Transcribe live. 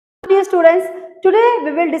dear students, today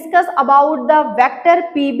we will discuss about the vector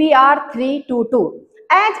pBR322.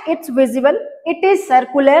 As it's visible, it is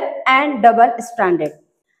circular and double-stranded.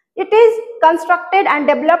 It is constructed and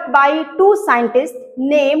developed by two scientists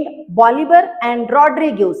named Bolivar and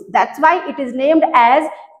Rodriguez. That's why it is named as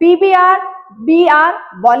pBR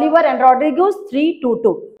Bolivar and Rodriguez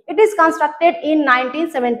 322. It is constructed in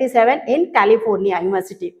 1977 in California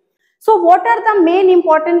University. So what are the main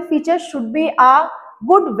important features should be a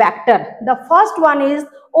good vector? The first one is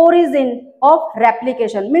origin of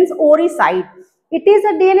replication, means ori site. It is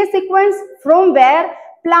a DNA sequence from where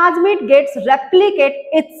plasmid gets replicate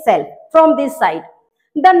itself from this site.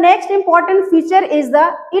 The next important feature is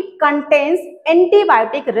it contains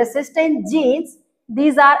antibiotic resistant genes.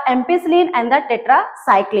 These are ampicillin and the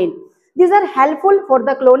tetracycline. These are helpful for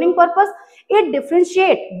the cloning purpose. It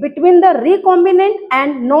differentiates between the recombinant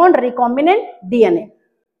and non-recombinant DNA.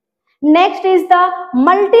 Next is the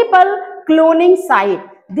multiple cloning site.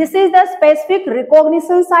 This is the specific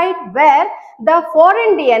recognition site where the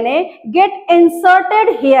foreign DNA get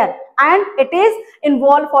inserted here and it is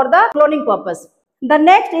involved for the cloning purpose. The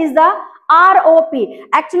next is the ROP.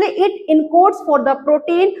 Actually, it encodes for the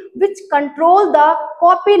protein which control the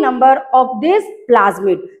copy number of this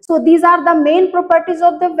plasmid. So these are the main properties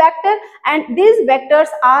of the vector, and these vectors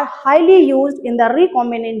are highly used in the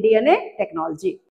recombinant DNA technology.